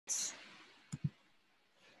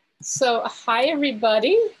So hi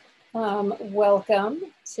everybody, welcome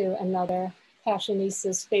to another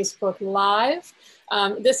Passionistas Facebook Live.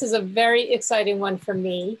 This is a very exciting one for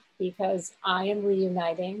me because I am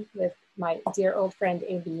reuniting with my dear old friend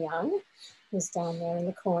Amy Young, who's down there in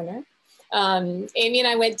the corner. Amy and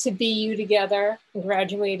I went to BU together and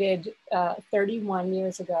graduated 31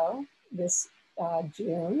 years ago this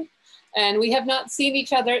June, and we have not seen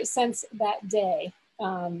each other since that day.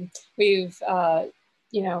 We've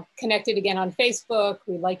connected again on Facebook.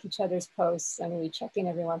 We like each other's posts and we check in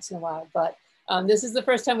every once in a while. But this is the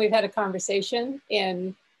first time we've had a conversation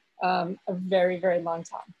in a very, very long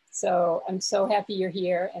time. So I'm so happy you're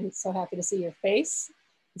here and so happy to see your face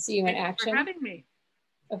and see you in action. Thanks for having me.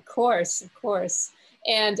 Of course, of course.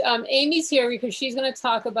 And Amy's here because she's going to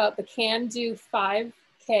talk about the Can Do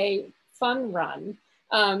 5K Fun Run,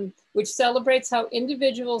 which celebrates how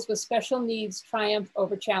individuals with special needs triumph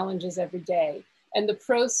over challenges every day. And the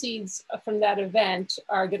proceeds from that event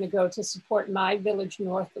are going to go to support My Village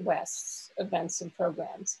Northwest's events and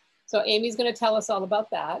programs. So Amy's going to tell us all about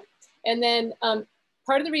that. And then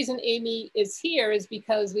part of the reason Amy is here is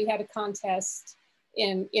because we had a contest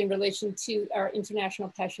in relation to our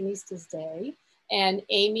International Passionistas Day. And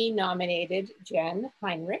Amy nominated Jenn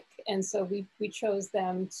Heinrich. And so we chose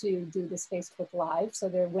them to do this Facebook Live. So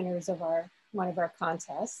they're winners of one of our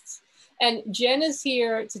contests. And Jenn is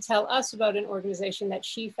here to tell us about an organization that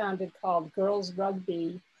she founded called Girls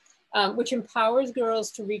Rugby, which empowers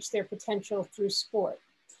girls to reach their potential through sport.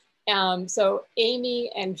 So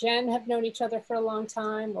Amy and Jenn have known each other for a long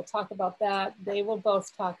time. We'll talk about that. They will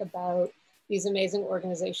both talk about these amazing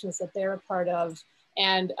organizations that they're a part of.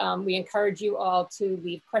 And we encourage you all to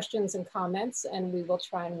leave questions and comments, and we will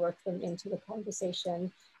try and work them into the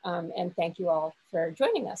conversation. And thank you all for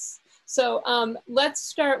joining us. So let's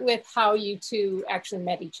start with how you two actually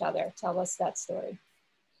met each other. Tell us that story.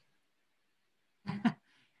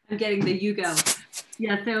 I'm getting the you go.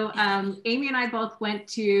 Yeah, so Amy and I both went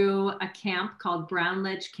to a camp called Brown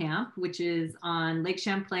Ledge Camp, which is on Lake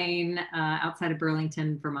Champlain outside of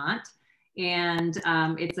Burlington, Vermont. And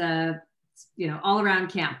it's a all around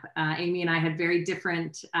camp. Amy and I had very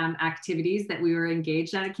different activities that we were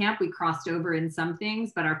engaged at camp. We crossed over in some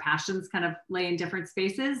things, but our passions kind of lay in different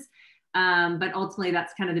spaces. But ultimately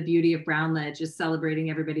that's kind of the beauty of Brown Ledge, is celebrating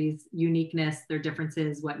everybody's uniqueness, their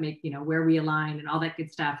differences, what make, where we align and all that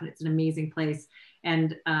good stuff. And it's an amazing place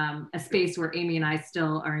and a space where Amy and I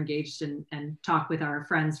still are engaged and talk with our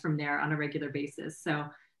friends from there on a regular basis. So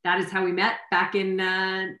that is how we met back in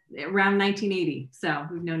around 1980. So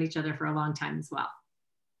we've known each other for a long time as well.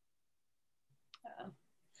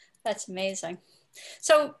 That's amazing.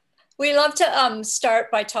 So we love to start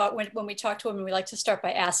by when we talk to women, we like to start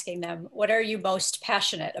by asking them, what are you most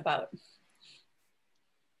passionate about?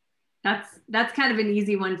 That's kind of an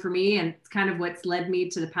easy one for me, and it's kind of what's led me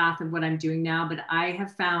to the path of what I'm doing now. But I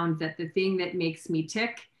have found that the thing that makes me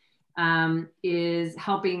tick is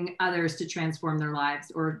helping others to transform their lives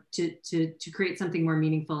or to create something more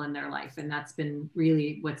meaningful in their life. And that's been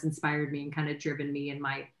really what's inspired me and kind of driven me in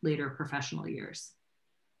my later professional years.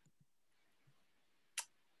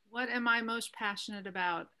 What am I most passionate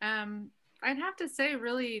about? I'd have to say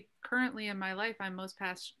really currently in my life, I'm most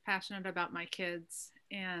passionate about my kids.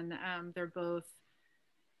 And they're both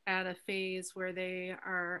at a phase where they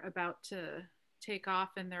are about to take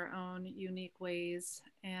off in their own unique ways.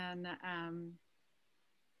 And I'm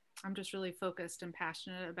just really focused and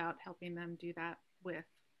passionate about helping them do that with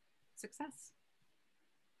success.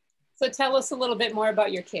 So tell us a little bit more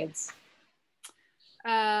about your kids.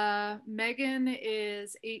 Megan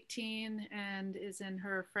is 18 and is in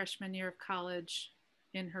her freshman year of college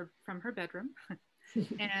from her bedroom.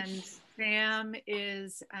 And Sam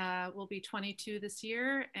will be 22 this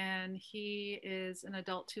year, and he is an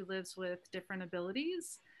adult who lives with different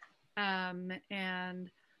abilities. And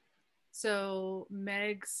so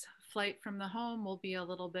Meg's flight from the home will be a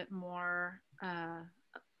little bit more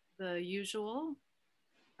the usual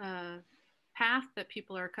path that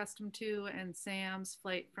people are accustomed to, and Sam's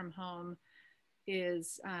flight from home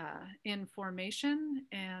is in formation.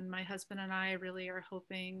 And my husband and I really are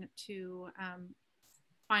hoping to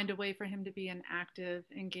find a way for him to be an active,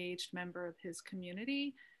 engaged member of his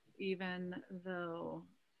community, even though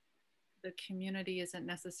the community isn't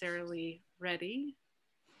necessarily ready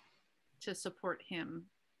to support him.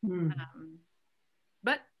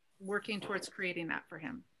 But working towards creating that for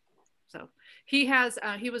him. So he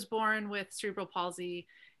was born with cerebral palsy.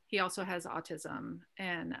 He also has autism,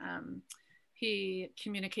 and he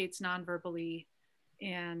communicates non-verbally,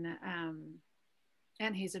 and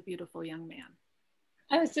he's a beautiful young man.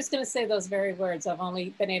 I was just going to say those very words. I've only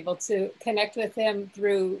been able to connect with him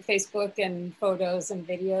through Facebook and photos and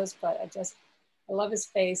videos, but I love his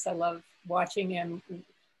face. I love watching him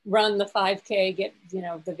run the 5K, get, you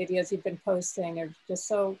know, the videos he's been posting are just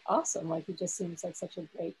so awesome. Like, he just seems like such a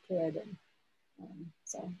great kid. And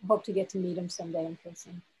so I hope to get to meet him someday in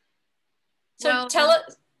person. So well, tell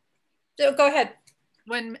us, go ahead.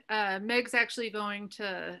 When Meg's actually going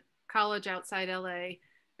to college outside LA,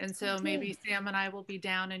 and so maybe Sam and I will be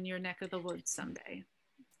down in your neck of the woods someday.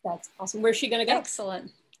 That's awesome. Where's she going to go?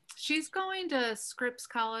 Excellent. She's going to Scripps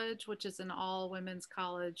College, which is an all-women's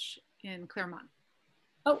college in Claremont.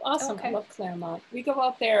 Oh, awesome. Okay. I love Claremont. We go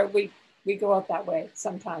out there. We go out that way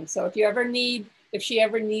sometimes. So if she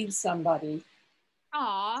ever needs somebody,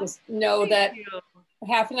 Aww, just know that you.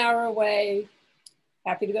 half an hour away,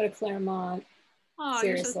 happy to go to Claremont. Aww, Seriously.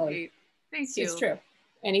 you're so sweet. Thank you. It's true.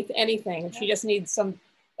 Anything. If she just needs some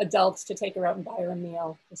adults to take her out and buy her a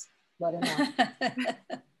meal, just let her know.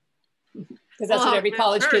 Because that's what every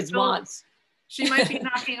college kid wants. She might be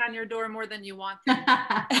knocking on your door more than you want to.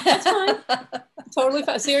 That's fine. Totally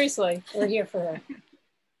fine. Seriously, we're here for her.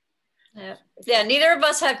 Yeah, neither of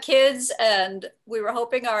us have kids, and we were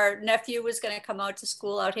hoping our nephew was going to come out to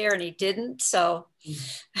school out here, and he didn't. So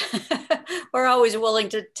we're always willing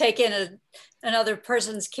to take in another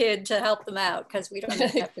person's kid to help them out, because we don't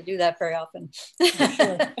have to do that very often. For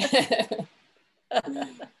sure.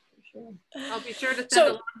 Sure. I'll be sure to send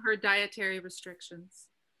along her dietary restrictions.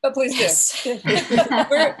 But please do. Yes.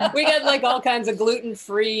 We got like all kinds of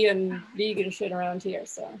gluten-free and vegan shit around here,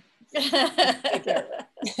 so take care of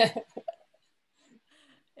it.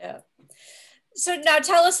 Yeah. So now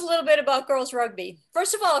tell us a little bit about girls rugby.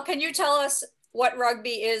 First of all, can you tell us what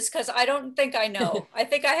rugby is? Because I don't think I know. I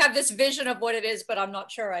think I have this vision of what it is, but I'm not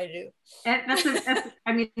sure I do. That's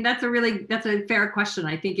a fair question.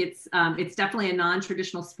 I think it's definitely a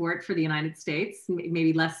non-traditional sport for the United States,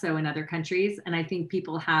 maybe less so in other countries. And I think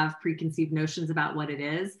people have preconceived notions about what it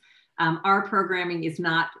is. Our programming is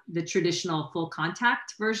not the traditional full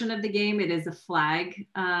contact version of the game. It is a flag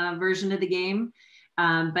version of the game.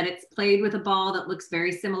 But it's played with a ball that looks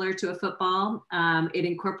very similar to a football. It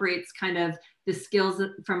incorporates kind of the skills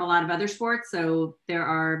from a lot of other sports. So there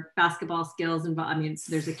are basketball skills involved. I mean,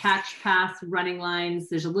 there's a catch, pass, running lines.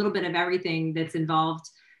 There's a little bit of everything that's involved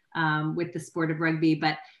with the sport of rugby.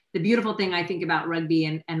 But the beautiful thing I think about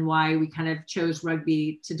rugby and why we kind of chose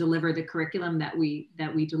rugby to deliver the curriculum that we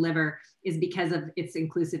deliver is because of its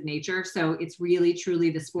inclusive nature. So it's really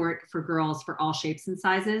truly the sport for girls for all shapes and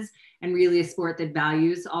sizes, and really a sport that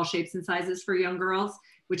values all shapes and sizes for young girls,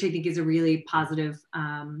 which I think is a really positive,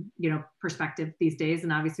 perspective these days.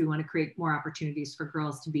 And obviously we want to create more opportunities for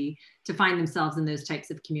girls to find themselves in those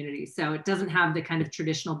types of communities. So it doesn't have the kind of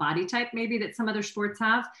traditional body type maybe that some other sports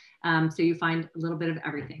have. So you find a little bit of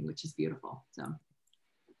everything, which is beautiful.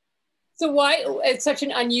 So why it's such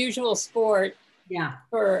an unusual sport? Yeah,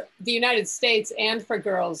 for the United States and for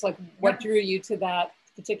girls, like what drew you to that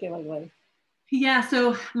particularly? Yeah,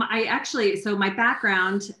 so my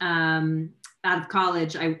background out of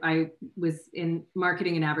college, I was in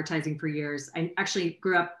marketing and advertising for years. I actually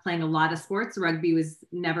grew up playing a lot of sports. Rugby was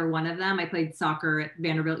never one of them. I played soccer at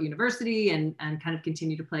Vanderbilt University and kind of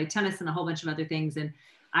continued to play tennis and a whole bunch of other things. And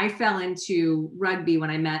I fell into rugby when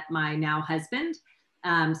I met my now husband.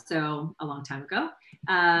 So a long time ago,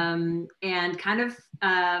 and kind of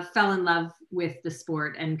fell in love with the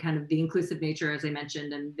sport and kind of the inclusive nature, as I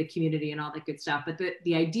mentioned, and the community and all that good stuff. But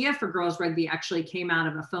the idea for girls rugby actually came out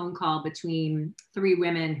of a phone call between three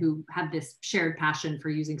women who had this shared passion for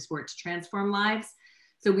using sport to transform lives.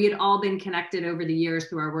 So we had all been connected over the years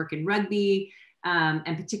through our work in rugby,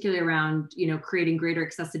 and particularly around, creating greater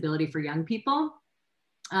accessibility for young people.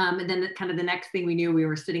 And then kind of the next thing we knew, we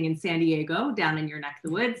were sitting in San Diego, down in your neck of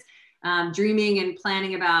the woods, dreaming and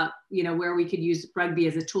planning about, where we could use rugby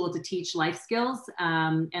as a tool to teach life skills,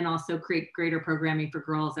 and also create greater programming for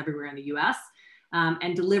girls everywhere in the US,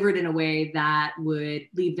 and delivered in a way that would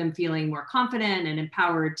leave them feeling more confident and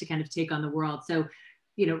empowered to kind of take on the world. So,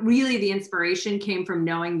 really the inspiration came from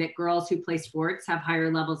knowing that girls who play sports have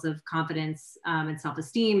higher levels of confidence and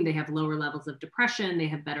self-esteem. They have lower levels of depression. They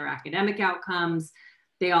have better academic outcomes.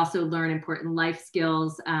 They also learn important life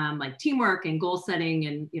skills like teamwork and goal setting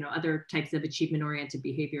and other types of achievement-oriented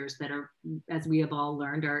behaviors that are, as we have all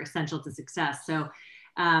learned, are essential to success. So,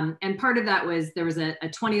 and part of that was there was a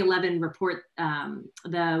 2011 report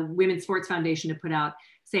the Women's Sports Foundation had put out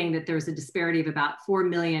saying that there was a disparity of about 4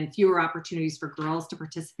 million fewer opportunities for girls to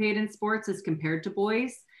participate in sports as compared to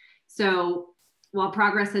boys. So while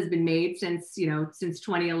progress has been made since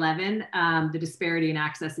 2011, the disparity in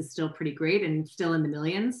access is still pretty great and still in the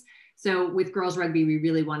millions. So with girls rugby, we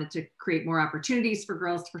really wanted to create more opportunities for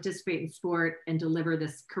girls to participate in sport and deliver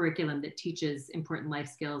this curriculum that teaches important life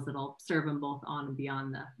skills that'll serve them both on and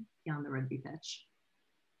beyond the rugby pitch.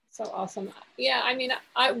 So awesome. Yeah, I mean,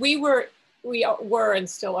 we were and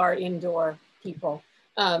still are indoor people.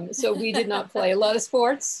 So we did not play a lot of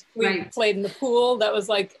sports. We played in the pool. That was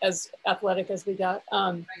like as athletic as we got.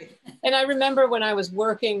 And I remember when I was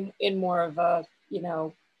working in more of a,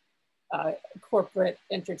 corporate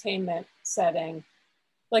entertainment setting,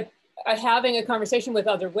 like having a conversation with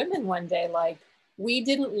other women one day, like we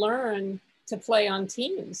didn't learn to play on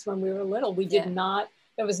teams when we were little. We did not,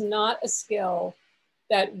 that was not a skill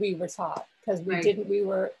that we were taught because we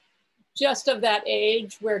were just of that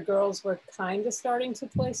age where girls were kind of starting to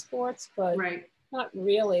play sports, but not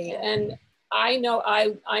really. Yeah. And I know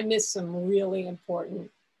I missed some really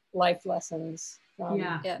important life lessons from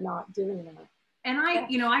not doing that. And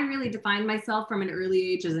I really defined myself from an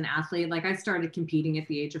early age as an athlete. Like I started competing at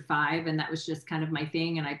the age of 5 and that was just kind of my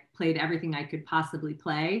thing. And I played everything I could possibly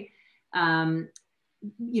play.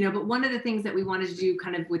 But one of the things that we wanted to do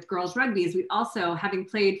kind of with girls rugby is we also, having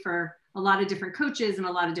played for a lot of different coaches and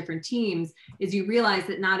a lot of different teams, is you realize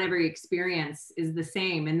that not every experience is the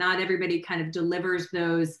same and not everybody kind of delivers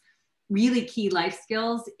those really key life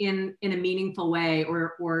skills in a meaningful way,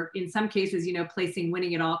 or in some cases, placing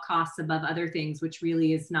winning at all costs above other things, which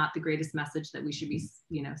really is not the greatest message that we should be,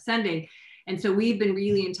 sending. And so we've been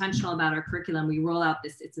really intentional about our curriculum. We roll out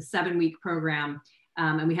it's a 7-week program.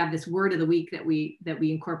 And we have this word of the week that we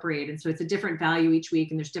incorporate. And so it's a different value each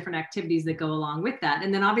week and there's different activities that go along with that.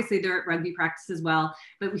 And then obviously they're at rugby practice as well,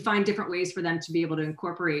 but we find different ways for them to be able to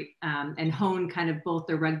incorporate and hone kind of both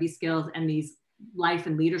their rugby skills and these life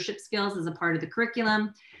and leadership skills as a part of the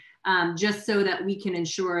curriculum, just so that we can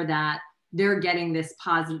ensure that they're getting the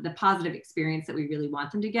positive experience that we really want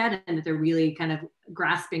them to get, and that they're really kind of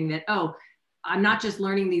grasping that, oh, I'm not just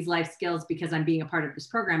learning these life skills because I'm being a part of this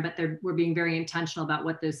program, but we're being very intentional about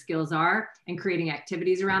what those skills are and creating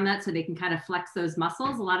activities around that so they can kind of flex those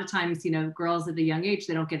muscles. A lot of times, girls at a young age,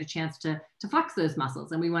 they don't get a chance to flex those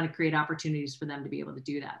muscles, and we want to create opportunities for them to be able to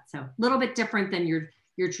do that. So a little bit different than your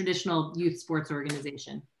traditional youth sports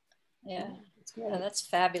organization. Yeah, that's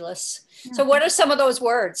fabulous. So what are some of those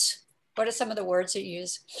words? What are some of the words that you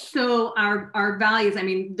use? So our values, I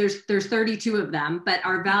mean, there's 32 of them, but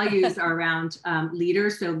our values are around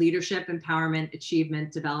leaders. So leadership, empowerment,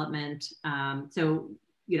 achievement, development. And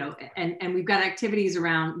we've got activities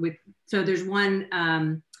around so there's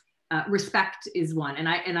one, respect is one. And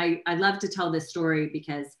I love to tell this story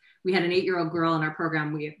because we had an 8-year-old girl in our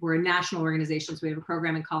program. We're a national organization, so we have a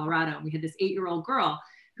program in Colorado. And we had this 8-year-old girl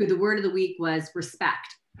who the word of the week was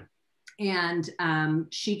respect. And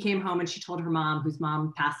she came home and she told her mom, whose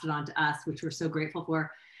mom passed it on to us, which we're so grateful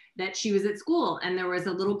for, that she was at school and there was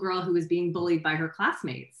a little girl who was being bullied by her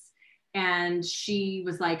classmates. And she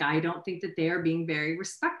was like, I don't think that they are being very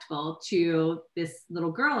respectful to this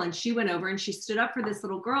little girl. And she went over and she stood up for this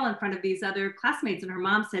little girl in front of these other classmates. And her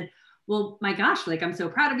mom said, well, my gosh, like, I'm so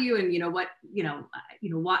proud of you. And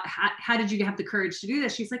how did you have the courage to do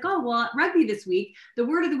this? She's like, oh, well, at rugby this week, the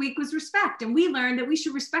word of the week was respect. And we learned that we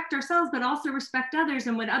should respect ourselves, but also respect others.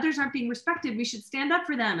 And when others aren't being respected, we should stand up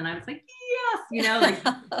for them. And I was like, yes,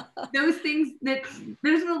 those things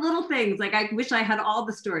those are the little things. Like, I wish I had all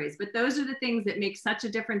the stories, but those are the things that make such a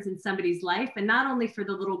difference in somebody's life. And not only for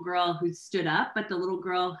the little girl who stood up, but the little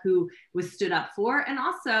girl who was stood up for, and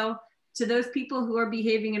also to those people who are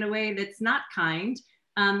behaving in a way that's not kind.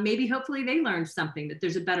 Maybe hopefully they learned something, that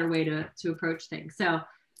there's a better way to approach things. So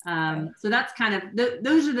that's kind of,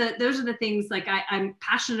 those are the things. Like I'm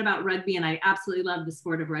passionate about rugby and I absolutely love the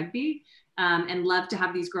sport of rugby and love to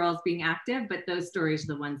have these girls being active, but those stories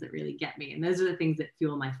are the ones that really get me. And those are the things that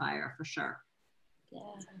fuel my fire for sure. Yeah,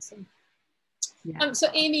 awesome. Yeah. So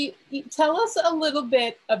Amy, tell us a little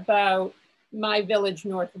bit about My Village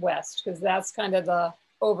Northwest, because that's kind of the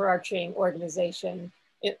overarching organization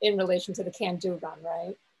in relation to the Can Do Run,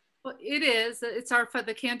 right? Well, it is.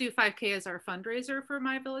 The Can Do 5K is our fundraiser for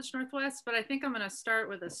My Village Northwest, but I think I'm going to start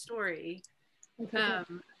with a story. Okay.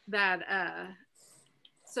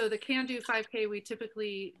 So the Can Do 5K, we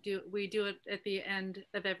typically do it at the end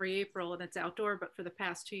of every April, and it's outdoor, but for the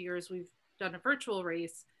past 2 years, we've done a virtual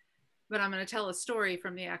race. But I'm going to tell a story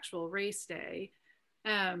from the actual race day.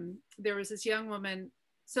 There was this young woman.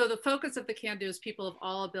 So the focus of the Can Do is people of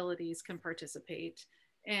all abilities can participate.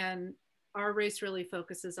 And our race really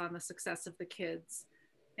focuses on the success of the kids.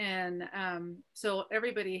 And so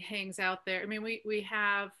everybody hangs out there. I mean, we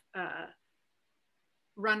have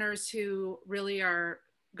runners who really are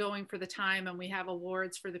going for the time, and we have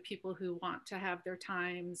awards for the people who want to have their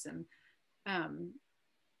times. And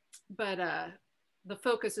the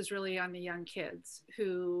focus is really on the young kids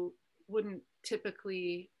who wouldn't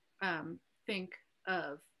typically think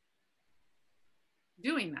of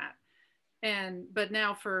doing that. But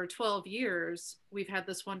now for 12 years, we've had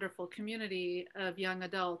this wonderful community of young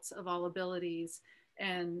adults of all abilities,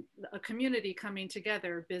 and a community coming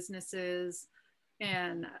together, businesses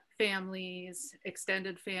and families,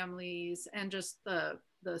 extended families, and just the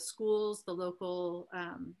schools, the local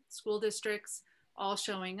school districts, all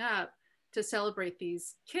showing up to celebrate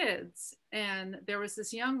these kids. And there was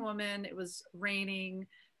this young woman, it was raining.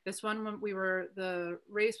 This one, the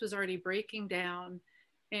race was already breaking down.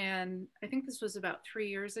 And I think this was about 3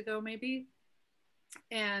 years ago, maybe.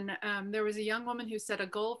 And there was a young woman who set a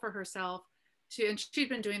goal for herself and she'd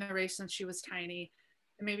been doing the race since she was tiny.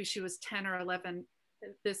 And maybe she was 10 or 11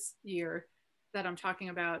 this year that I'm talking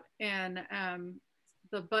about. And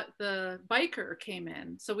the biker came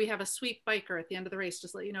in. So we have a sweep biker at the end of the race,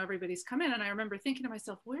 just let you know everybody's come in. And I remember thinking to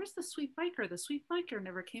myself, where's the sweep biker? The sweep biker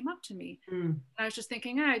never came up to me. And I was just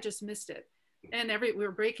thinking, I just missed it. And we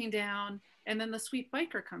were breaking down, and then the sweep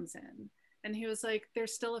biker comes in, and he was like,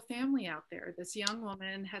 there's still a family out there. This young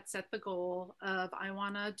woman had set the goal of, I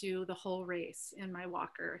want to do the whole race in my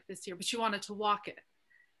walker this year, but she wanted to walk it.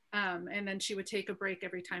 And then she would take a break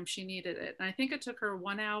every time she needed it. And I think it took her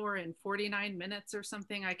 1 hour and 49 minutes or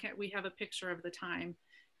something. We have a picture of the time,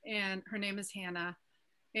 and her name is Hannah.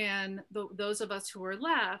 And those of us who were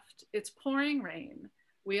left, it's pouring rain.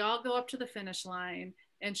 We all go up to the finish line,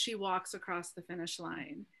 and she walks across the finish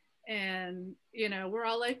line. And, we're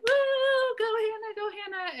all like, woo, go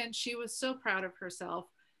Hannah. And she was so proud of herself.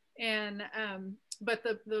 And, but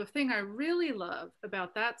the thing I really love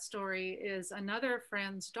about that story is another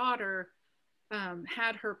friend's daughter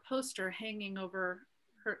had her poster hanging over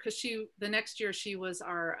her, because the next year she was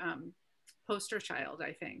our poster child,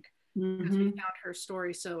 I think, because we found her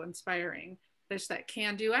story so inspiring. There's that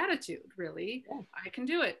can-do attitude, really. Yeah. I can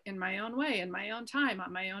do it in my own way, in my own time,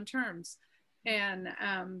 on my own terms. And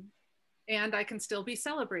I can still be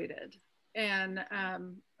celebrated. And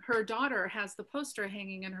her daughter has the poster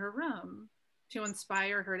hanging in her room to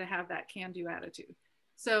inspire her to have that can-do attitude.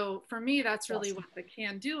 So for me, that's really what the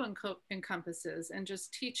can-do encompasses, and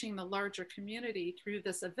just teaching the larger community through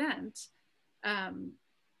this event.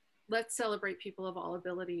 Let's celebrate people of all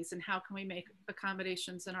abilities, and how can we make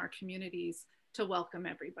accommodations in our communities to welcome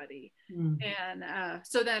everybody. And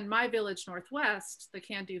so then My Village Northwest, the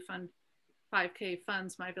Can Do Fund 5K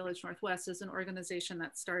Funds My Village Northwest, is an organization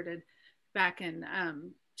that started back in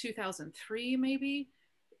 2003, maybe.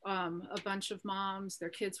 A bunch of moms, their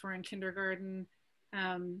kids were in kindergarten,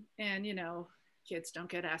 and kids don't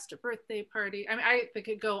get asked to birthday party. I mean, I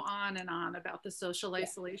could go on and on about the social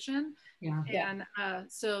isolation. Yeah. And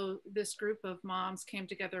so this group of moms came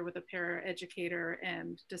together with a paraeducator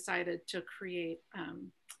and decided to create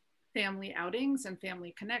family outings and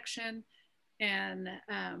family connection. And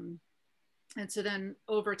so then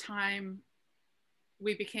over time,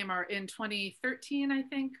 we became in 2013, I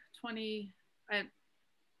think,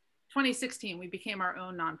 2016, we became our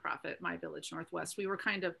own nonprofit, My Village Northwest. We were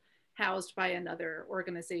kind of housed by another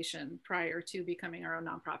organization prior to becoming our own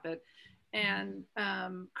nonprofit. And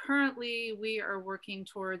currently we are working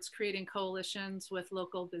towards creating coalitions with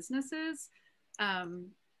local businesses.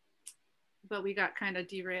 But we got kind of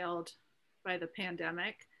derailed by the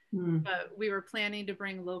pandemic. But we were planning to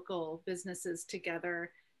bring local businesses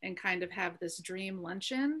together and kind of have this dream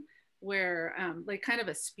luncheon where like kind of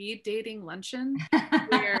a speed dating luncheon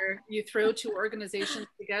where you throw two organizations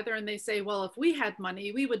together and they say, well, if we had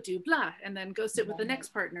money, we would do blah, and then go sit with the next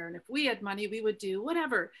partner. And if we had money, we would do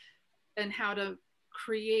whatever. And how to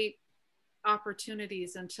create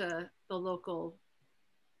opportunities into the local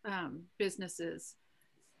businesses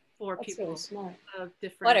for people of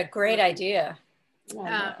different. What a great idea.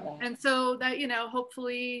 And so that,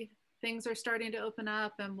 hopefully things are starting to open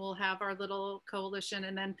up and we'll have our little coalition.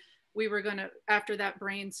 And then we were going to, after that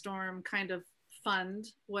brainstorm, kind of fund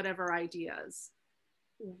whatever ideas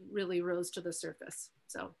really rose to the surface.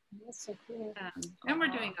 So that's so cool. And we're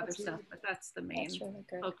doing other stuff, but that's the main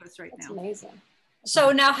focus right now. Amazing.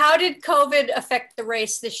 So now, how did COVID affect the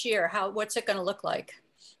race this year? What's it going to look like?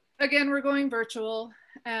 Again, we're going virtual.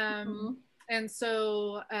 And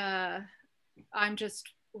so I'm just,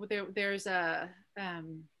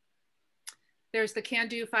 there's the Can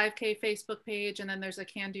Do 5K Facebook page, and then there's a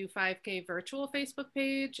Can Do 5K virtual Facebook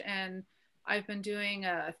page. And I've been doing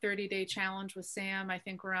a 30-day challenge with Sam. I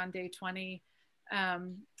think we're on day 20.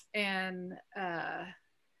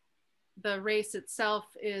 The race itself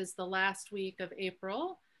is the last week of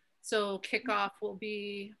April. So kickoff will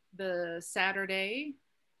be the Saturday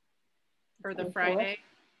or the Friday.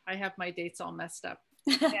 I have my dates all messed up.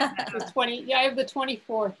 The 20, yeah, I have the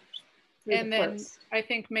 24th. And then I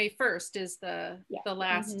think May 1st is the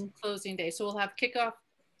last closing day. So we'll have kickoff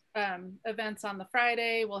events on the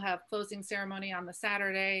Friday. We'll have closing ceremony on the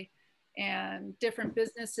Saturday, and different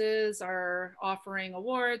businesses are offering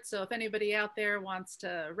awards. So if anybody out there wants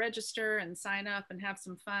to register and sign up and have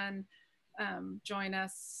some fun, join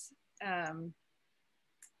us.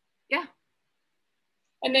 Yeah.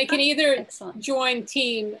 And they can either Excellent. join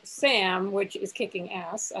Team Sam, which is kicking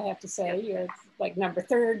ass, I have to say. You're like number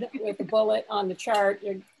 3rd with a bullet on the chart.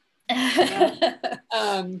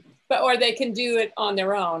 Or they can do it on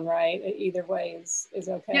their own, right? Either way is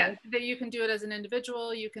okay. Yeah, that you can do it as an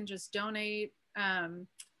individual. You can just donate.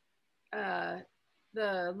 The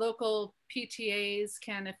local PTAs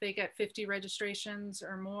can, if they get 50 registrations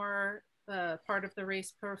or more, part of the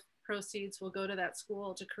race proceeds will go to that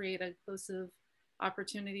school to create inclusive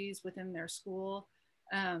opportunities within their school.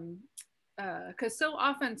 Because so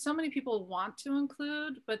often, so many people want to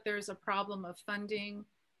include, but there's a problem of funding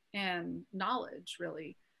and knowledge,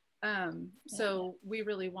 really. So we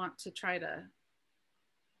really want to try to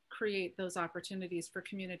create those opportunities for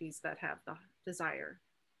communities that have the desire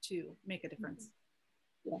to make a difference.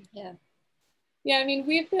 Yeah, I mean,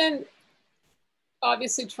 we've been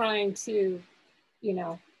obviously trying to, you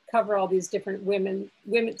know, cover all these different women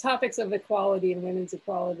topics of equality and women's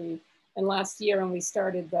equality. And last year when we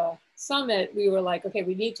started the summit, we were like, okay,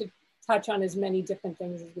 we need to touch on as many different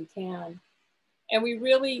things as we can. And we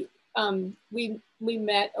really, we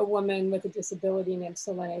met a woman with a disability named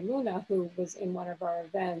Selene Luna, who was in one of our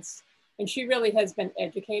events. And she really has been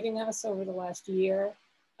educating us over the last year,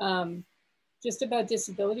 just about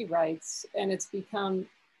disability rights. And it's become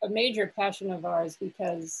a major passion of ours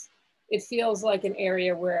because it feels like an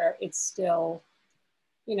area where it's still,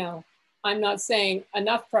 you know, I'm not saying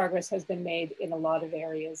enough progress has been made in a lot of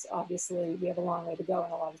areas. Obviously, we have a long way to go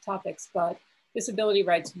in a lot of topics, but disability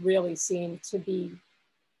rights really seem to be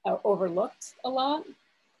overlooked a lot.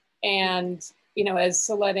 And, you know, as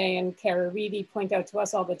Selene and Kara Reedy point out to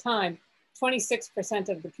us all the time, 26%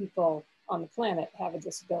 of the people on the planet have a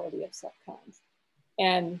disability of some kind.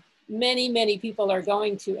 And many, many people are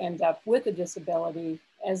going to end up with a disability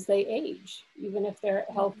as they age, even if they're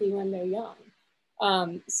healthy when they're young.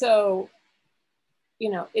 So,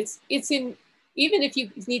 you know, it's in, even if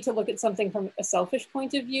you need to look at something from a selfish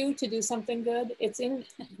point of view to do something good, it's in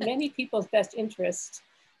many people's best interest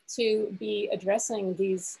to be addressing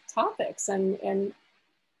these topics. And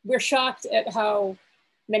we're shocked at how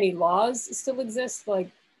many laws still exist.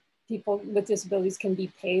 Like, people with disabilities can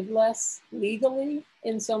be paid less legally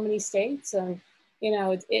in so many states. And, you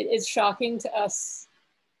know, it's shocking to us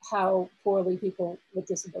how poorly people with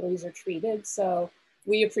disabilities are treated. So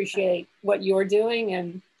we appreciate what you're doing.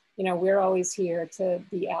 And, you know, we're always here to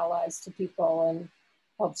be allies to people and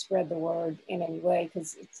help spread the word in any way,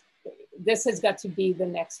 because this has got to be the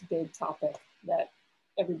next big topic that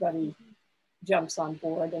everybody jumps on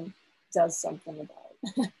board and does something about.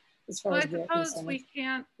 As far as I suppose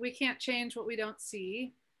we can't change what we don't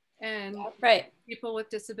see, and people with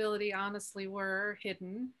disability honestly were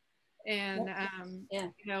hidden. And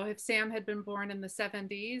you know, if Sam had been born in the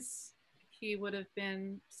 70s, he would have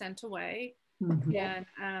been sent away.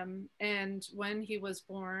 And when he was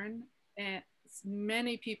born,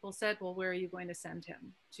 many people said, well, where are you going to send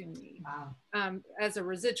him? To me. As a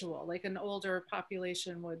residual, like an older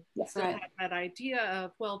population would still have that idea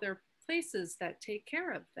of, well, there are places that take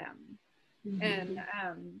care of them. And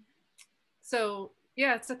so,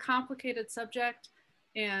 yeah, it's a complicated subject.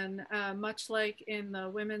 And much like in the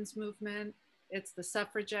women's movement, it's the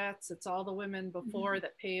suffragettes, it's all the women before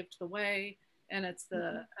that paved the way. And it's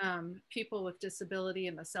the people with disability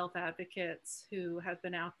and the self-advocates who have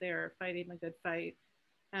been out there fighting the good fight,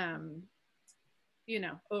 you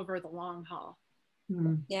know, over the long haul.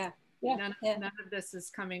 None of this is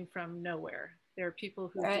coming from nowhere. There are people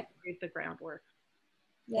who create the groundwork.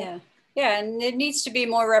 Yeah, and it needs to be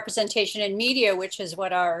more representation in media, which is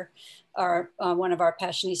what our one of our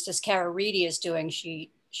Passionistas, Kara Reedy, is doing.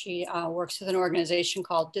 She works with an organization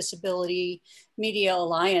called Disability Media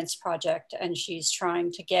Alliance Project, and she's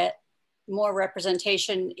trying to get more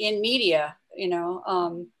representation in media, you know,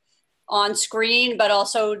 on screen, but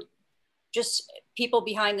also just people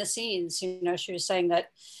behind the scenes. You know, she was saying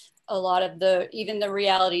that a lot of even the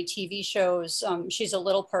reality TV shows, she's a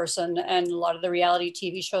little person, and a lot of the reality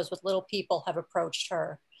TV shows with little people have approached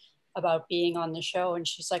her about being on the show. And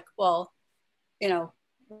she's like, well, you know,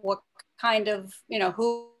 what kind of, you know,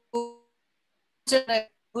 who's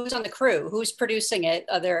on the crew, who's producing it?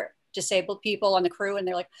 Are there disabled people on the crew? And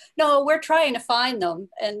they're like, no, we're trying to find them.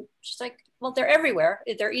 And she's like, well, they're everywhere.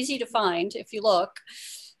 They're easy to find if you look,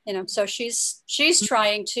 you know. So she's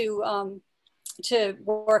trying to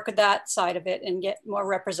work that side of it and get more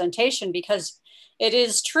representation, because it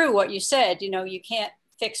is true what you said, you know, you can't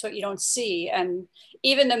fix what you don't see. And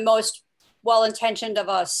even the most well-intentioned of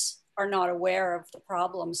us are not aware of the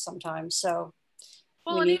problems sometimes. So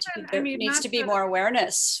well, there needs to be more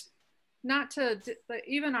awareness. But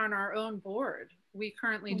even on our own board, we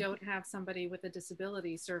currently don't have somebody with a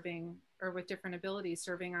disability serving, or with different abilities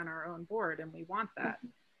serving on our own board, and we want that.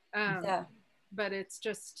 But it's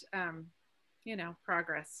just, you know,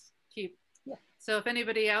 progress. So if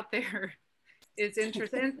anybody out there is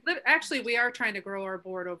interested, and actually we are trying to grow our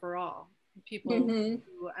board overall, people who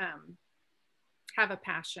have a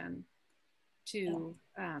passion to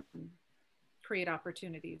create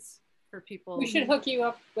opportunies for people. We should hook you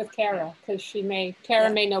up with Kara, because Kara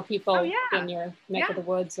may know people in your neck of the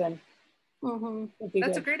woods, and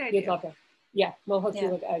that's a great idea. You'd love her. Yeah, we'll hook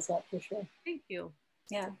you guys up for sure. Thank you.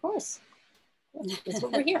 Yeah, of course. That's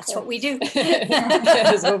what we're here That's for. what we do.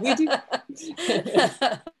 That's what we do.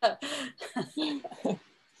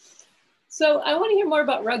 So I want to hear more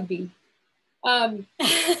about rugby.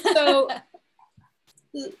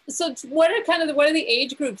 So what are the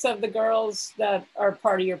age groups of the girls that are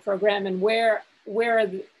part of your program, and where are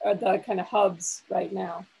the kind of hubs right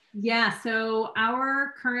now? Yeah, so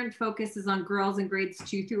our current focus is on girls in grades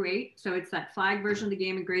 2 through 8. So it's that flag version of the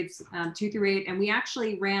game in grades 2 through 8. And we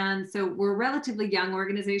actually so we're a relatively young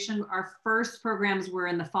organization. Our first programs were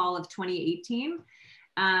in the fall of 2018.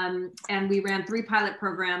 And we ran 3 pilot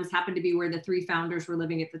programs, happened to be where the 3 founders were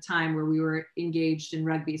living at the time, where we were engaged in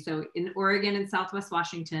rugby. So in Oregon and Southwest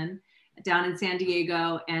Washington, down in San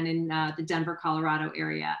Diego, and in the Denver, Colorado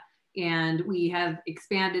area. And we have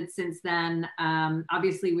expanded since then.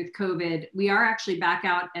 Obviously with COVID, we are actually back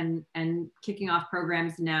out and kicking off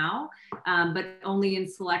programs now, but only in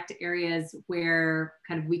select areas where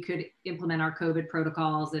kind of we could implement our COVID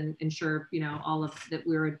protocols and ensure, you know, all of that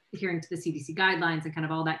we're adhering to the CDC guidelines and kind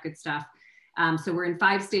of all that good stuff. So we're in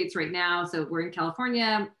 5 states right now. So we're in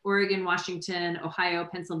California, Oregon, Washington, Ohio,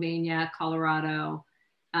 Pennsylvania, Colorado.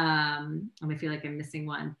 I feel like I'm missing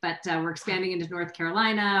one, but we're expanding into North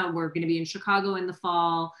Carolina. We're going to be in Chicago in the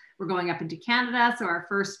fall. We're going up into Canada. So our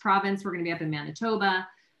first province, we're going to be up in Manitoba.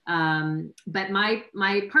 But my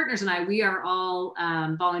partners and I, we are all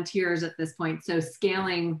volunteers at this point. So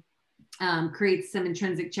scaling creates some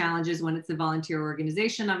intrinsic challenges when it's a volunteer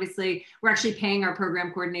organization. Obviously, we're actually paying our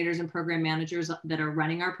program coordinators and program managers that are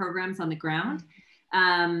running our programs on the ground.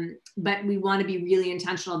 But we want to be really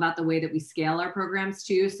intentional about the way that we scale our programs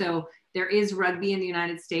too. So there is rugby in the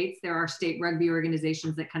United States. There are state rugby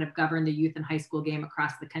organizations that kind of govern the youth and high school game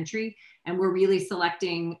across the country. And we're really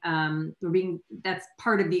selecting, that's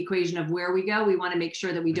part of the equation of where we go. We want to make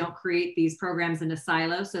sure that we don't create these programs in a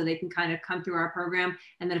silo, so they can kind of come through our program.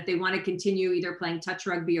 And that if they want to continue either playing touch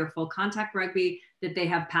rugby or full contact rugby, that they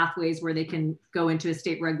have pathways where they can go into a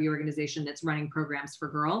state rugby organization that's running programs for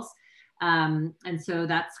girls. And so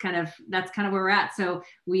that's kind of where we're at. So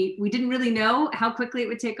we didn't really know how quickly it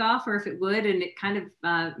would take off or if it would, and it kind of,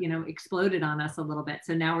 exploded on us a little bit.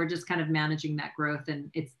 So now we're just kind of managing that growth,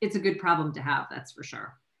 and it's a good problem to have, that's for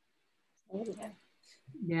sure.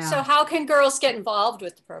 Yeah. So how can girls get involved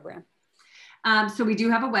with the program? So we do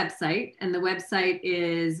have a website, and the website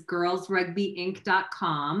is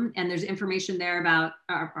girlsrugbyinc.com. And there's information there about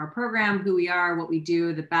our program, who we are, what we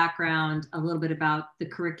do, the background, a little bit about the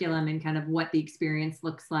curriculum and kind of what the experience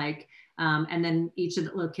looks like. And then each of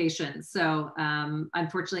the locations. So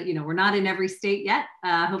unfortunately, we're not in every state yet.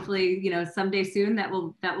 Hopefully, someday soon that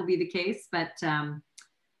will be the case. But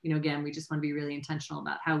again, we just want to be really intentional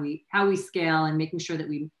about how we scale and making sure that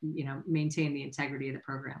we, maintain the integrity of the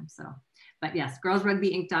program. So, but yes,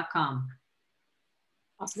 girlsrugbyinc.com.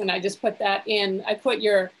 Awesome. And I just put that in. I put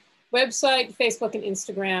your website, Facebook, and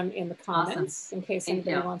Instagram in the comments in case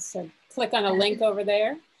anybody wants to click on a link over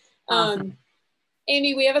there. Awesome.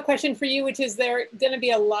 Amy, we have a question for you, which is there going to be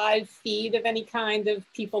a live feed of any kind of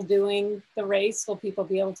people doing the race? Will people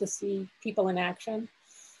be able to see people in action?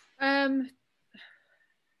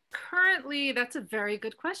 Currently, that's a very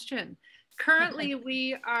good question. Currently,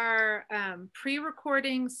 we are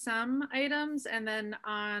pre-recording some items, and then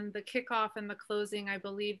on the kickoff and the closing, I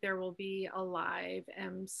believe there will be a live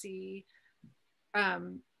MC.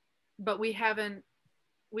 But we have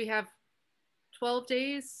 12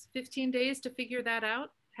 days, 15 days to figure that out,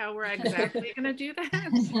 how we're exactly going to do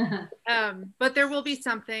that. But there will be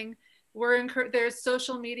something. There's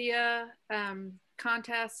social media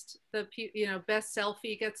contest. The best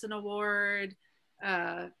selfie gets an award.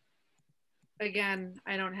 again,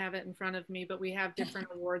 I don't have it in front of me, but we have different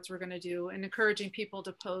awards we're going to do, and encouraging people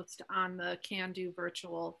to post on the Can Do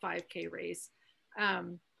virtual 5K race.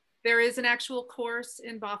 There is an actual course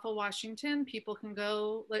in Bothell, Washington. People can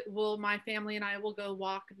go, my family and I will go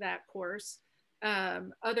walk that course.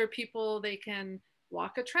 Other people, they can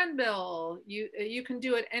walk a treadmill. You can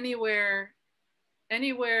do it anywhere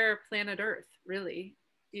planet Earth, really.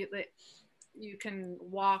 You can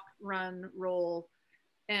walk, run, roll,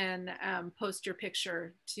 and post your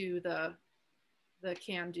picture to the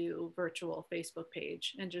Can Do virtual Facebook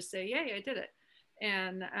page and just say, yay, I did it.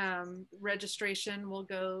 And registration will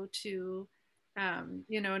go to,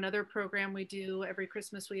 another program we do every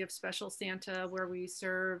Christmas. We have Special Santa, where we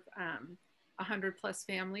serve 100+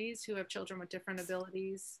 families who have children with different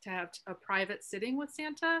abilities to have a private sitting with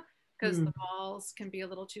Santa, because the malls can be a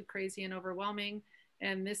little too crazy and overwhelming.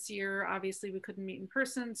 And this year, obviously, we couldn't meet in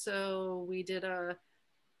person, so we did a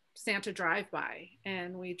Santa drive-by,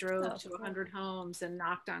 and we drove to 100 homes and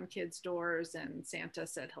knocked on kids' doors, and Santa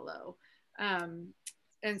said hello.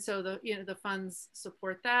 And so the funds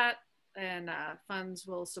support that, and funds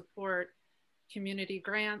will support community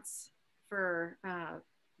grants for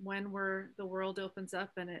when the world opens up,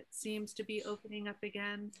 and it seems to be opening up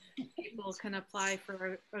again. People can apply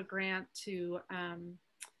for a grant to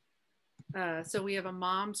so we have a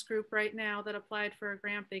moms group right now that applied for a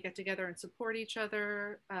grant. They get together and support each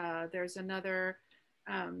other. There's another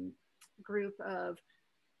group of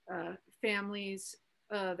families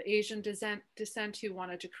of Asian descent who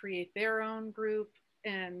wanted to create their own group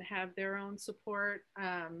and have their own support.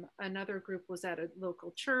 Another group was at a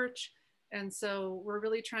local church. And so we're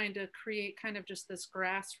really trying to create kind of just this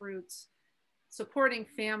grassroots supporting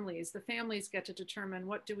families. The families get to determine,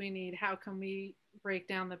 what do we need? How can we break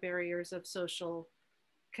down the barriers of social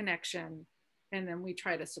connection? And then we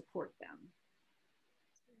try to support them.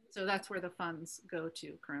 So that's where the funds go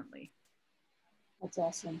to currently. That's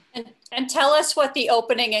awesome. And tell us what the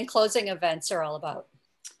opening and closing events are all about.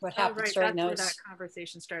 What happens during those? That's where that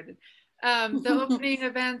conversation started. The opening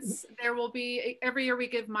events, there will be, every year we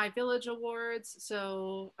give My Village Awards.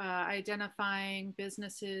 So identifying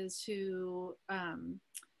businesses who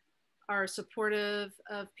are supportive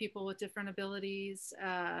of people with different abilities.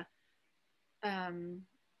 There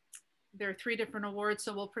are 3 different awards,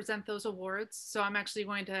 so we'll present those awards. So I'm actually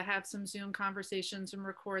going to have some Zoom conversations and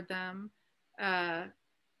record them.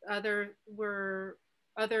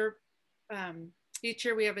 Each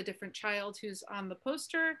year we have a different child who's on the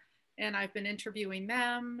poster, and I've been interviewing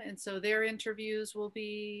them, and so their interviews will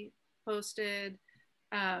be posted.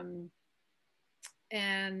 And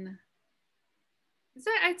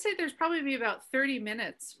so I'd say there's probably about 30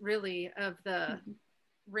 minutes really of the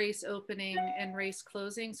race opening and race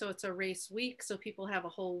closing. So it's a race week, so people have a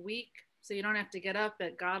whole week. So you don't have to get up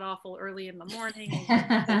at god awful early in the morning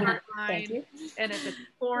and start line. And if it's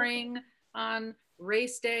boring on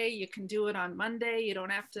race day, you can do it on Monday. You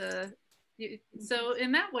don't have to. So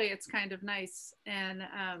in that way, it's kind of nice. And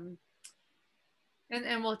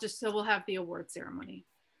we'll have the award ceremony.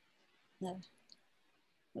 Yeah.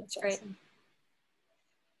 That's great. Awesome.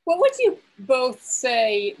 What would you both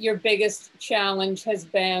say your biggest challenge has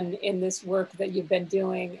been in this work that you've been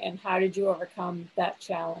doing, and how did you overcome that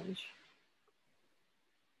challenge?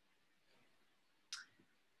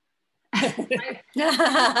 I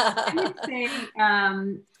would say,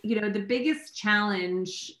 the biggest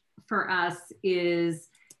challenge for us is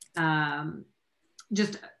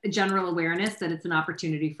just general awareness that it's an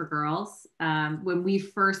opportunity for girls. When we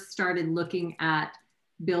first started looking at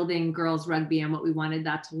building girls rugby and what we wanted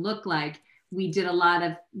that to look like, we did a lot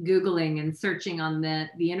of Googling and searching on the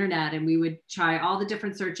internet, and we would try all the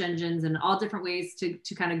different search engines and all different ways to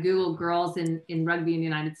kind of Google girls in rugby in the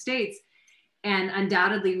United States. And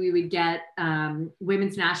undoubtedly we would get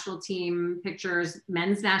women's national team pictures,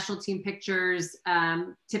 men's national team pictures.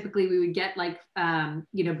 Typically we would get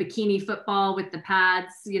bikini football with the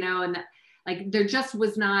pads, and there just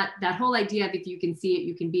was not that whole idea of if you can see it,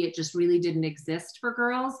 you can be it, just really didn't exist for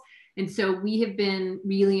girls. And so we have been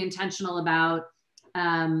really intentional about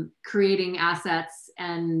creating assets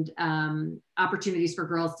and opportunities for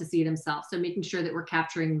girls to see themselves. So making sure that we're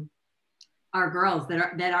capturing our girls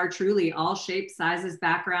that are truly all shapes, sizes,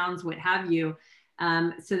 backgrounds, what have you,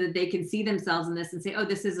 so that they can see themselves in this and say, oh,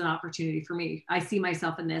 this is an opportunity for me. I see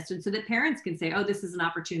myself in this. And so that parents can say, oh, this is an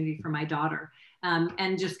opportunity for my daughter.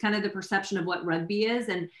 And just kind of the perception of what rugby is.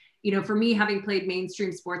 And, for me, having played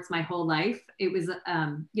mainstream sports my whole life, it was,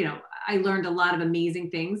 I learned a lot of amazing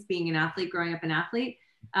things being an athlete, growing up an athlete.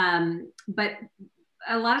 But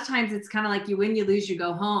a lot of times it's kind of like you win, you lose, you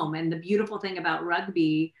go home. And the beautiful thing about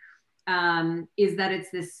rugby is that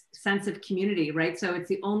it's this sense of community, right? So it's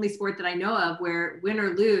the only sport that I know of where win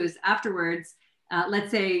or lose afterwards,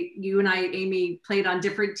 let's say you and I, Amy, played on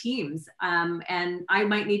different teams, and I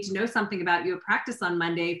might need to know something about you at practice on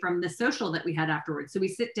Monday from the social that we had afterwards. So we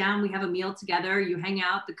sit down, we have a meal together, you hang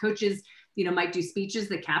out, the coaches, you know, might do speeches,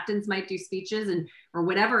 the captains might do speeches and or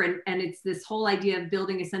whatever. And it's this whole idea of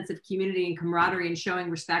building a sense of community and camaraderie and showing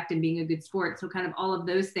respect and being a good sport. So kind of all of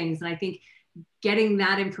those things. And I think getting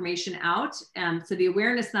that information out. So the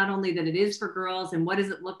awareness, not only that it is for girls and what does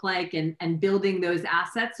it look like, and building those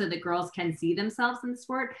assets so that girls can see themselves in the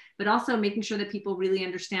sport, but also making sure that people really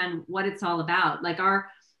understand what it's all about. Like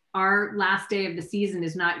our last day of the season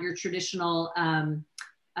is not your traditional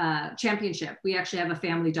championship. We actually have a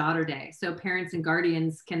family daughter day. So parents and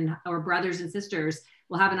guardians can, or brothers and sisters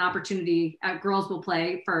will have an opportunity, girls will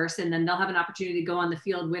play first, and then they'll have an opportunity to go on the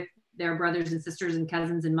field with their brothers and sisters and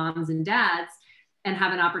cousins and moms and dads and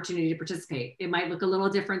have an opportunity to participate. It might look a little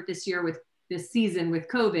different this year with this season with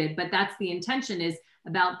COVID, but that's the intention, is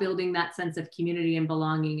about building that sense of community and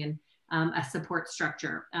belonging and a support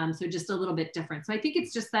structure. So just a little bit different. So I think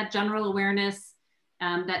it's just that general awareness,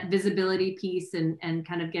 that visibility piece, and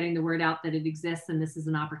kind of getting the word out that it exists. And this is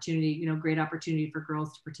an opportunity, you know, great opportunity for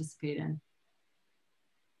girls to participate in.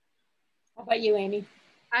 How about you, Amy?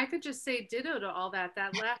 I could just say ditto to all that.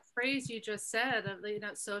 That last phrase you just said, of, you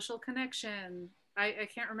know, social connection. I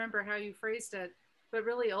can't remember how you phrased it, but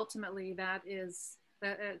really ultimately that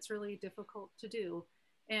it's really difficult to do.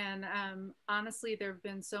 And honestly, there have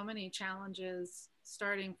been so many challenges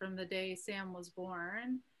starting from the day Sam was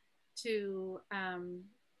born to,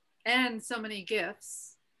 and so many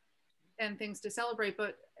gifts and things to celebrate.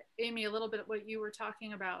 But Amy, a little bit what you were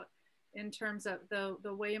talking about in terms of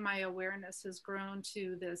the way my awareness has grown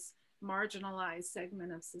to this marginalized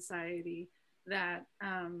segment of society that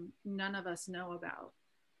none of us know about,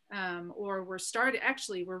 or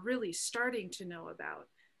we're really starting to know about.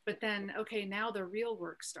 But then, okay, now the real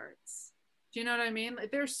work starts. Do you know what I mean?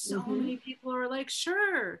 Like, there's so many people who are like,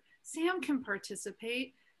 sure, Sam can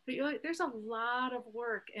participate, but you're like, there's a lot of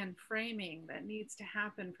work and framing that needs to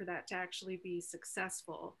happen for that to actually be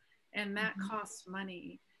successful, and that costs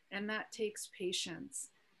money. And that takes patience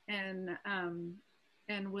and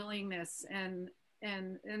willingness, and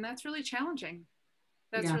that's really challenging.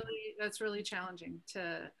 That's really challenging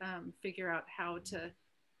to figure out how to.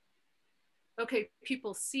 Okay,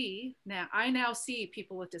 people see now. I now see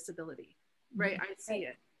people with disability, right? I see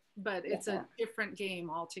it, but it's a different game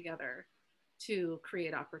altogether to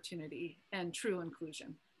create opportunity and true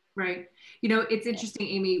inclusion. Right. You know, it's interesting,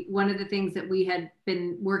 Amy, one of the things that we had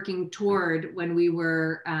been working toward when we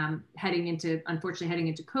were unfortunately heading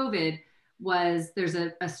into COVID, was there's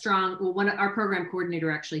a strong, our program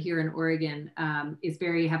coordinator actually here in Oregon is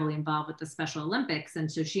very heavily involved with the Special Olympics.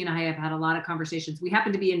 And so she and I have had a lot of conversations. We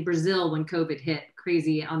happened to be in Brazil when COVID hit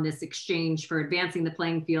crazy on this exchange for advancing the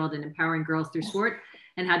playing field and empowering girls through sport,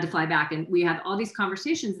 and had to fly back. And we had all these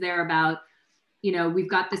conversations there about, you know, we've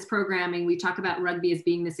got this programming. We talk about rugby as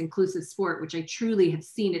being this inclusive sport, which I truly have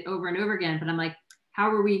seen it over and over again. But I'm like, how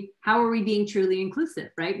are we being truly inclusive,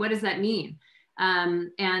 right? What does that mean?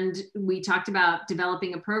 And we talked about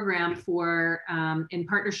developing a program for, in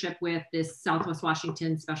partnership with this Southwest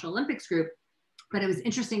Washington Special Olympics group. But it was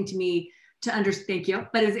interesting to me to understand, thank you.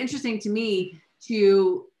 But it was interesting to me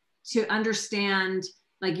to understand,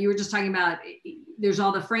 like you were just talking about, there's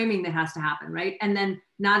all the framing that has to happen, right? And then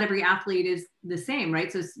not every athlete is the same,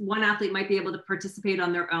 right? So one athlete might be able to participate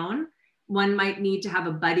on their own. One might need to have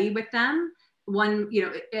a buddy with them. One, you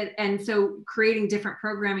know, and so creating different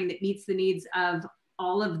programming that meets the needs of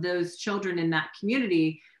all of those children in that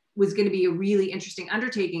community was going to be a really interesting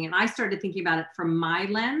undertaking. And I started thinking about it from my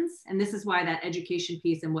lens. And this is why that education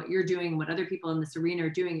piece and what you're doing and what other people in this arena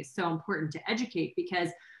are doing is so important to educate, because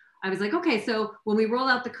I was like, okay, so when we roll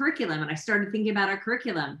out the curriculum, and I started thinking about our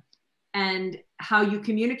curriculum and how you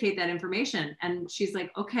communicate that information. And she's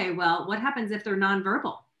like, okay, well, what happens if they're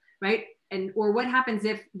nonverbal, right? And, or what happens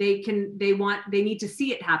if they need to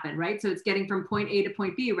see it happen, right? So it's getting from point A to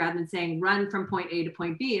point B rather than saying run from point A to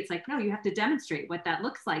point B. It's like, no, you have to demonstrate what that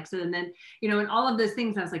looks like. So then, you know, and all of those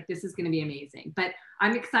things, I was like, this is going to be amazing. But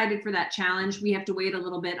I'm excited for that challenge. We have to wait a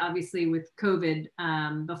little bit, obviously, with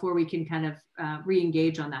COVID before we can kind of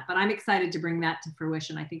re-engage on that. But I'm excited to bring that to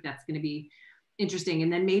fruition. I think that's going to be interesting.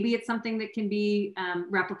 And then maybe it's something that can be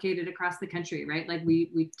replicated across the country, right? Like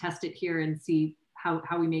we test it here and see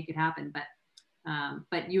how we make it happen.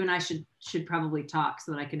 But you and I should probably talk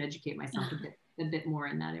so that I can educate myself a bit more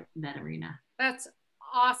in that arena. That's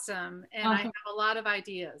awesome. And I have a lot of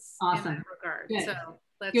ideas in that regard. Good. So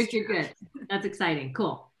let's good. That's exciting.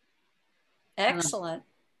 Cool. Excellent.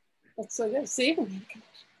 That's so good. See? Well,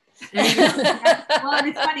 and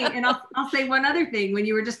it's funny, and I'll say one other thing. When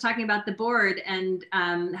you were just talking about the board and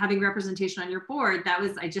having representation on your board,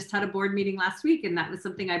 I just had a board meeting last week, and that was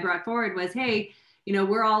something I brought forward was, hey,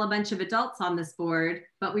 we're all a bunch of adults on this board,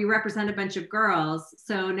 but we represent a bunch of girls.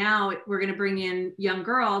 So now we're going to bring in young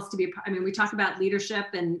girls to be, we talk about leadership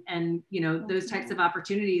and those types of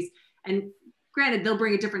opportunities. And granted, they'll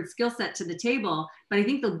bring a different skill set to the table, but I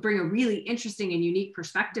think they'll bring a really interesting and unique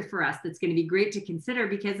perspective for us that's going to be great to consider,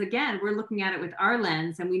 because again, we're looking at it with our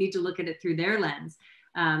lens and we need to look at it through their lens.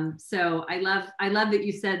 So I love that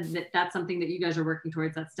you said that that's something that you guys are working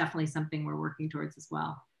towards. That's definitely something we're working towards as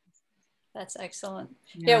well. That's excellent.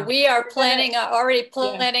 Yeah, we are already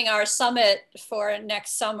planning our summit for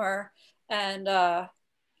next summer. And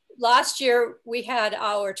last year we had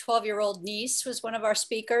our 12-year-old niece was one of our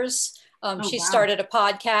speakers. She started a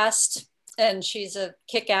podcast, and she's a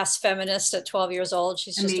kick-ass feminist at 12 years old.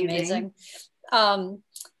 She's just amazing.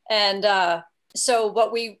 So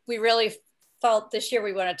what we really felt this year,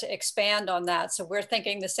 we wanted to expand on that. So we're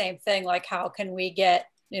thinking the same thing, like how can we get,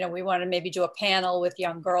 we want to maybe do a panel with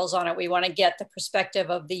young girls on it. We want to get the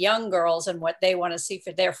perspective of the young girls and what they want to see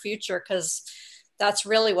for their future, because that's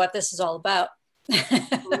really what this is all about.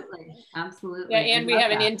 Absolutely. Yeah, and we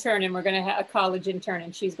have an intern, and we're going to have a college intern,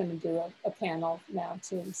 and she's going to do a panel now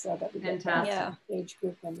too, so that we get that age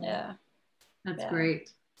group in there. That's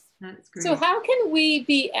great. That's great. So how can we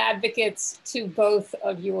be advocates to both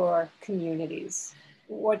of your communities?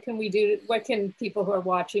 What can we do? What can people who are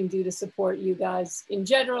watching do to support you guys in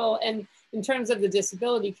general? And in terms of the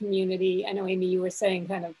disability community, I know, Amy, you were saying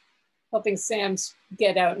kind of helping Sam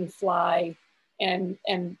get out and fly, and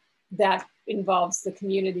that involves the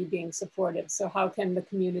community being supportive. So how can the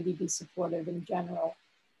community be supportive in general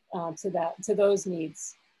to those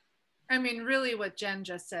needs? I mean, really what Jen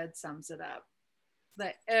just said sums it up,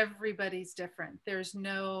 that everybody's different. I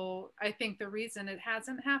think the reason it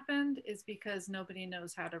hasn't happened is because nobody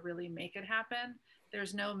knows how to really make it happen.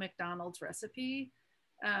 There's no McDonald's recipe.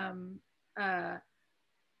 But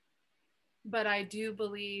I do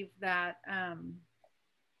believe that,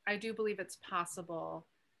 it's possible.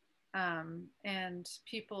 And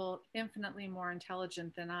people infinitely more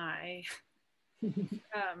intelligent than I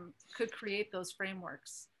could create those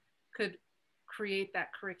frameworks, could create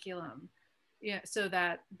that curriculum, so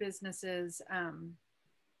that businesses,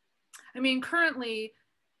 currently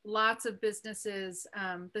lots of businesses,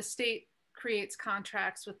 the state creates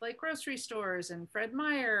contracts with like grocery stores and Fred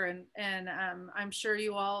Meyer, and I'm sure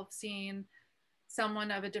you all have seen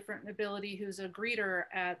someone of a different ability who's a greeter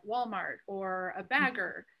at Walmart or a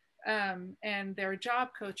bagger. And their job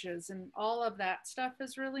coaches, and all of that stuff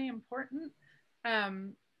is really important.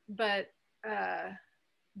 But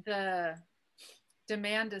the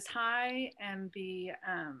demand is high, and the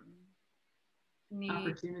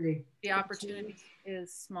opportunity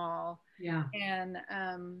is small. Yeah. And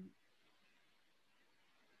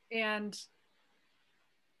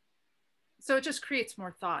so it just creates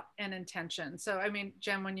more thought and intention. So,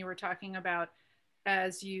 Jen, when you were talking about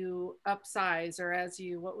as you upsize, or as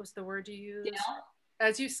you, what was the word you used?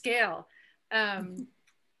 As you scale.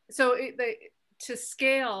 So to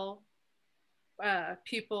scale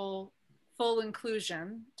people, full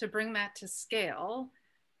inclusion, to bring that to scale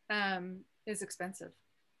is expensive.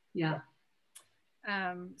 Yeah.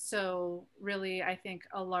 So really, I think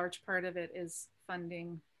a large part of it is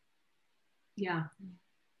funding. Yeah.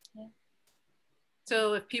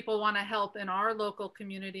 So if people want to help in our local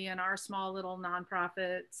community and our small little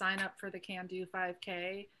nonprofit, sign up for the Can Do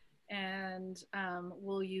 5K, and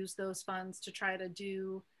we'll use those funds to try to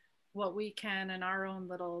do what we can in our own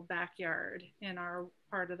little backyard in our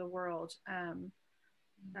part of the world.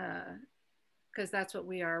 Because that's what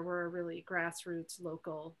we are. We're a really grassroots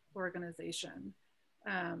local organization.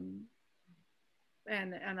 And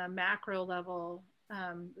a macro level,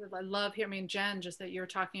 I love hearing, Jen, just that you're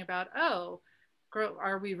talking about, are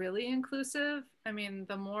we really inclusive?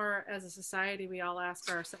 The more as a society we all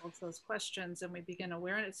ask ourselves those questions and we begin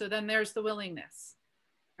awareness. So then there's the willingness,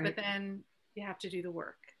 right. But then you have to do the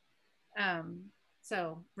work.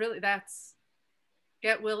 So really that's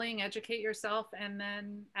get willing, educate yourself, and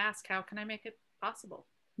then ask, how can I make it possible?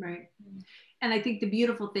 Right. And I think the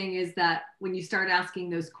beautiful thing is that when you start asking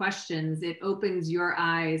those questions, it opens your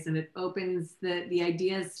eyes, and it opens the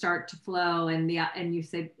ideas start to flow, and you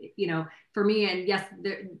said, for me, and yes,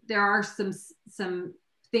 there are some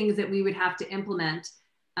things that we would have to implement.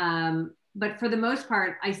 But for the most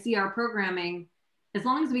part, I see our programming, as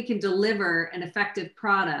long as we can deliver an effective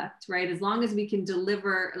product, right? As long as we can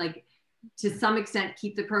deliver, like, to some extent,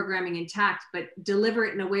 keep the programming intact, but deliver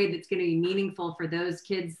it in a way that's going to be meaningful for those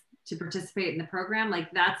kids to participate in the program.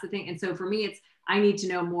 Like that's the thing. And so for me, it's, I need to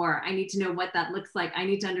know more. I need to know what that looks like. I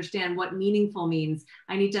need to understand what meaningful means.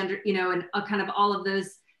 I need to and kind of all of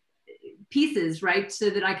those pieces, right? So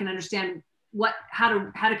that I can understand how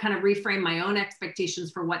to kind of reframe my own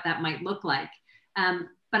expectations for what that might look like.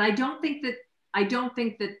 But I don't think that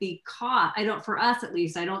the cost, for us at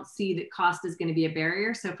least, I don't see that cost is going to be a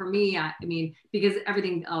barrier. So for me, I mean, because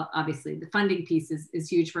everything, obviously the funding piece is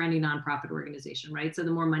huge for any nonprofit organization, right? So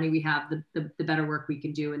the more money we have, the better work we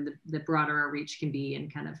can do, and the broader our reach can be, and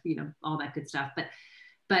kind of, all that good stuff.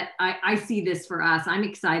 But I see this for us. I'm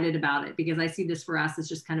excited about it because I see this for us as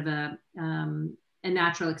just kind of a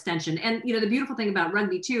natural extension. And the beautiful thing about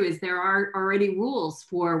rugby too is there are already rules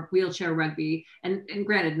for wheelchair rugby. And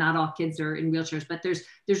granted, not all kids are in wheelchairs, but we've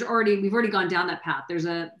already gone down that path. There's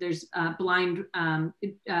blind,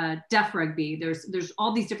 deaf rugby. There's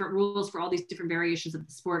all these different rules for all these different variations of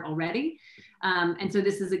the sport already. And so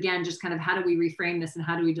this is, again, just kind of how do we reframe this and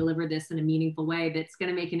how do we deliver this in a meaningful way that's going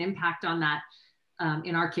to make an impact on that.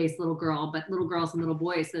 In our case, little girl, but little girls and little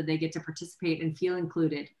boys, so they get to participate and feel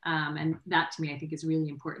included. And that to me, I think is really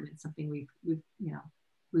important. It's something we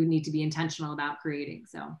need to be intentional about creating.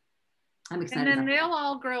 So I'm excited. And then they'll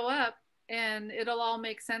all grow up and it'll all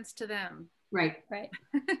make sense to them. Right.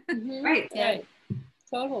 Mm-hmm. Right. Yeah. Right.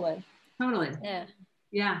 Totally. Yeah.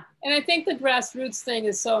 Yeah. And I think the grassroots thing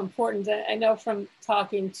is so important. I know from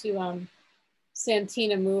talking to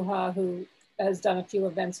Santina Muha, who has done a few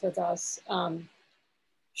events with us.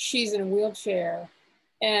 She's in a wheelchair,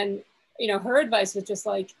 and her advice was just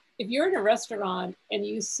like, if you're in a restaurant and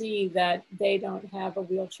you see that they don't have a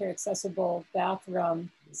wheelchair accessible bathroom,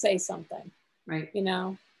 say something. Right.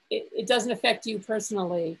 It doesn't affect you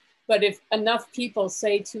personally, but if enough people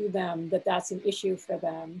say to them that that's an issue for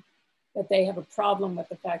them, that they have a problem with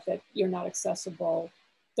the fact that you're not accessible,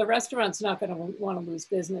 the restaurant's not going to want to lose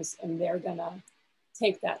business, and they're going to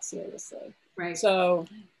take that seriously. Right. So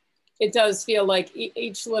it does feel like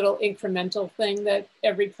each little incremental thing that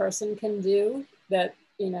every person can do that,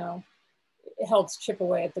 it helps chip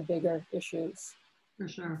away at the bigger issues. For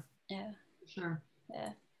sure. Yeah. For sure.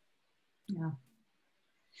 Yeah.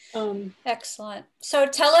 Excellent. So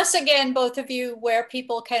tell us again, both of you, where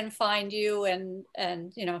people can find you and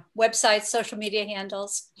websites, social media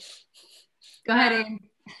handles. Go ahead, Anne.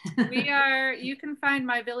 You can find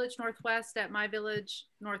My Village Northwest at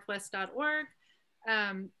myvillagenorthwest.org.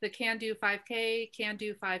 The Can Do 5K,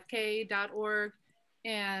 cando5k.org.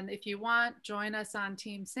 And if you want, join us on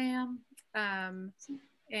Team Sam. Facebook,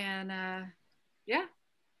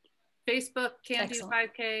 Can Do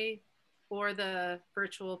 5K, or the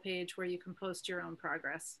virtual page where you can post your own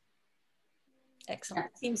progress.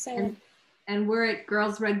 Excellent. Team Sam. And we're at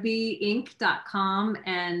girlsrugbyinc.com.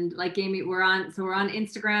 And like Amy, we're on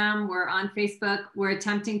Instagram, we're on Facebook, we're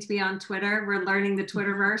attempting to be on Twitter. We're learning the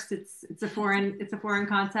Twitterverse. It's a foreign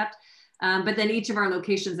concept. But then each of our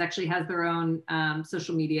locations actually has their own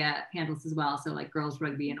social media handles as well. So like Girls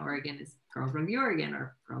Rugby in Oregon is Girls Rugby Oregon,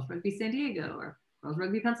 or Girls Rugby San Diego, or Girls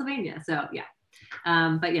Rugby Pennsylvania. So yeah.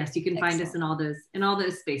 But yes, you can find us in all those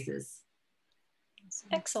spaces.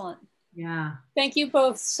 Excellent. Yeah. Thank you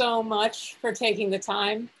both so much for taking the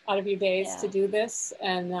time out of your days to do this.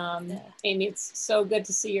 And Amy, it's so good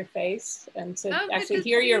to see your face and to actually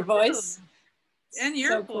hear your voice. And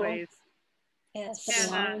your voice. Cool. Yes.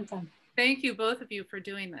 And, thank you, both of you, for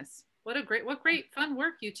doing this. What great fun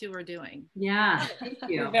work you two are doing. Yeah, thank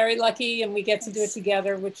you. We're very lucky, and we get to do it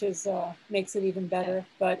together, which is makes it even better.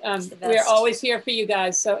 But we're always here for you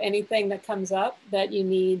guys. So anything that comes up that you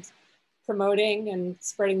need promoting and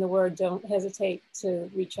spreading the word, don't hesitate to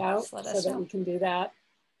reach out so that we can do that.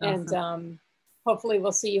 Awesome. And hopefully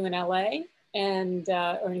we'll see you in LA and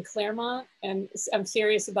or in Claremont. And I'm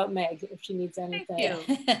serious about Meg if she needs anything.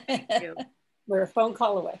 Thank you. We're a phone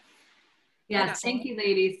call away. Yes, thank you,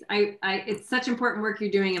 ladies. It's such important work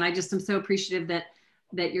you're doing, and I just am so appreciative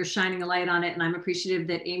that you're shining a light on it. And I'm appreciative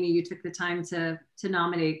that, Amy, you took the time to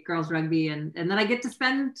nominate Girls Rugby, and that I get to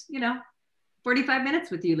spend 45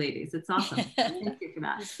 minutes with you ladies. It's awesome. Thank you for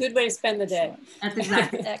that. Good way to spend the day. That's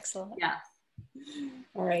exactly. Excellent. Yeah.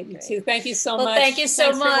 All right, you too. Thank you so much. Thank you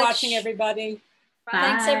so much for watching, everybody. Bye.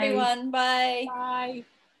 Thanks, everyone. Bye. Bye.